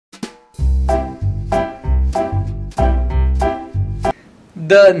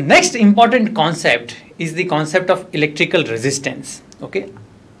The next important concept is the concept of electrical resistance. Okay,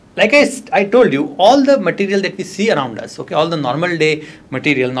 like I told you, all the material that we see around us, okay, all the normal day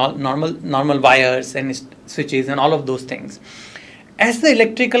material, normal wires and switches and all of those things, as the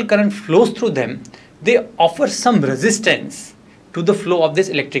electrical current flows through them, they offer some resistance to the flow of this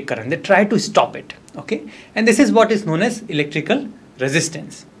electric current. They try to stop it. Okay, and this is what is known as electrical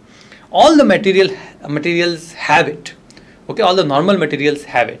resistance. All the materials have it. Okay, all the normal materials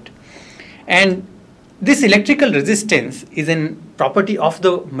have it, and this electrical resistance is a property of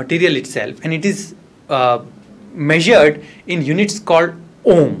the material itself, and it is measured in units called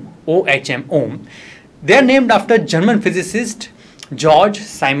ohm, OHM, ohm. They are named after German physicist Georg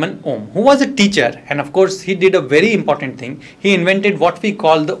Simon Ohm, who was a teacher, and of course he did a very important thing. He invented what we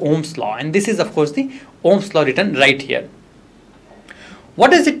call the Ohm's Law, and this is of course the Ohm's Law written right here.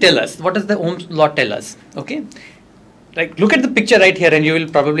 What does it tell us? What does the Ohm's Law tell us? Okay, like look at the picture right here and you will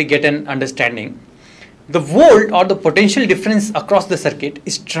probably get an understanding. The volt or the potential difference across the circuit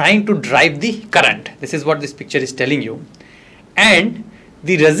is trying to drive the current. This is what this picture is telling you, and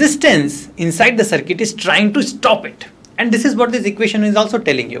the resistance inside the circuit is trying to stop it. And this is what this equation is also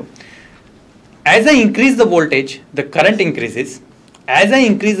telling you. As I increase the voltage, the current increases. As I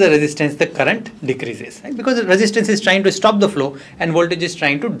increase the resistance, the current decreases. Right? Because the resistance is trying to stop the flow and voltage is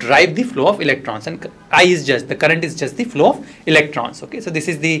trying to drive the flow of electrons. And the current is just the flow of electrons. Okay, so this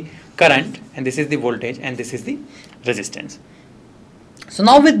is the current and this is the voltage and this is the resistance. So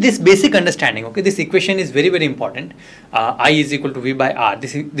now with this basic understanding, okay, this equation is very, very important. I is equal to V by R.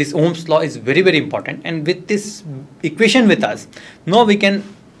 This Ohm's law is very, very important. And with this equation with us, now we can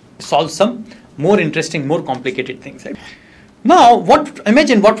solve some more interesting, more complicated things. Right? Now,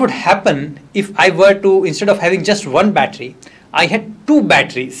 imagine what would happen if I were to, instead of having just one battery, I had two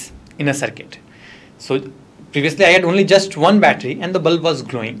batteries in a circuit. So previously I had only just one battery and the bulb was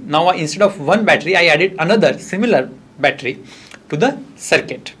glowing. Now instead of one battery, I added another similar battery to the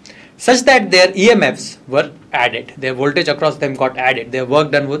circuit, such that their EMFs were added, their voltage across them got added, their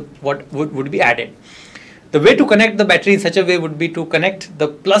work done would be added. The way to connect the battery in such a way would be to connect the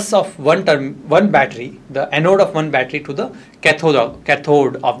plus of one battery, the anode of one battery, to the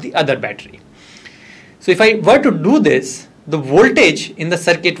cathode of the other battery. So if I were to do this, the voltage in the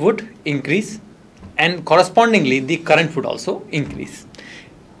circuit would increase and correspondingly the current would also increase.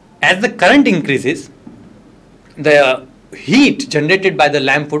 As the current increases, the heat generated by the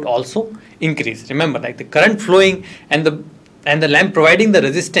lamp would also increase. Remember, like the current flowing and the lamp providing the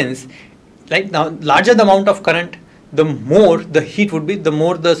resistance, like now larger the amount of current, the more the heat would be, the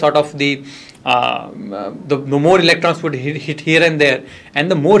more the sort of the more electrons would hit here and there,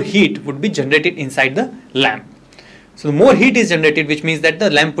 and the more heat would be generated inside the lamp. So the more heat is generated, which means that the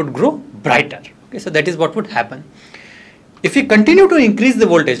lamp would grow brighter. Okay, so that is what would happen. If we continue to increase the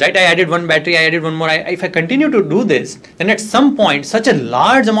voltage, right, I added one battery, I added one more, if I continue to do this, then at some point such a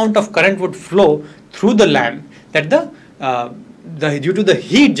large amount of current would flow through the lamp that due to the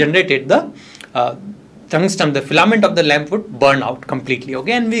heat generated, the tungsten, the filament of the lamp would burn out completely.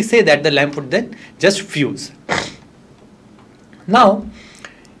 Okay, and we say that the lamp would then just fuse. Now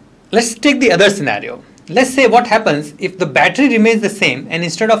let's take the other scenario. Let's say what happens if the battery remains the same, and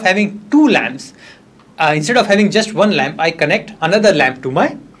instead of having two lamps, instead of having just one lamp, I connect another lamp to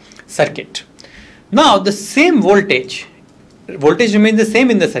my circuit. Now the same voltage remains the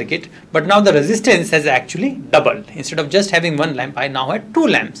same in the circuit, but now the resistance has actually doubled. Instead of just having one lamp, I now had two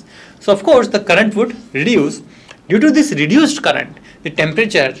lamps. So of course the current would reduce. Due to this reduced current, the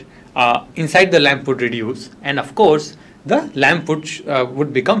temperature inside the lamp would reduce, and of course the lamp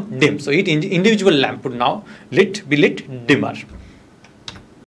would become dim. So each individual lamp would now be lit dimmer.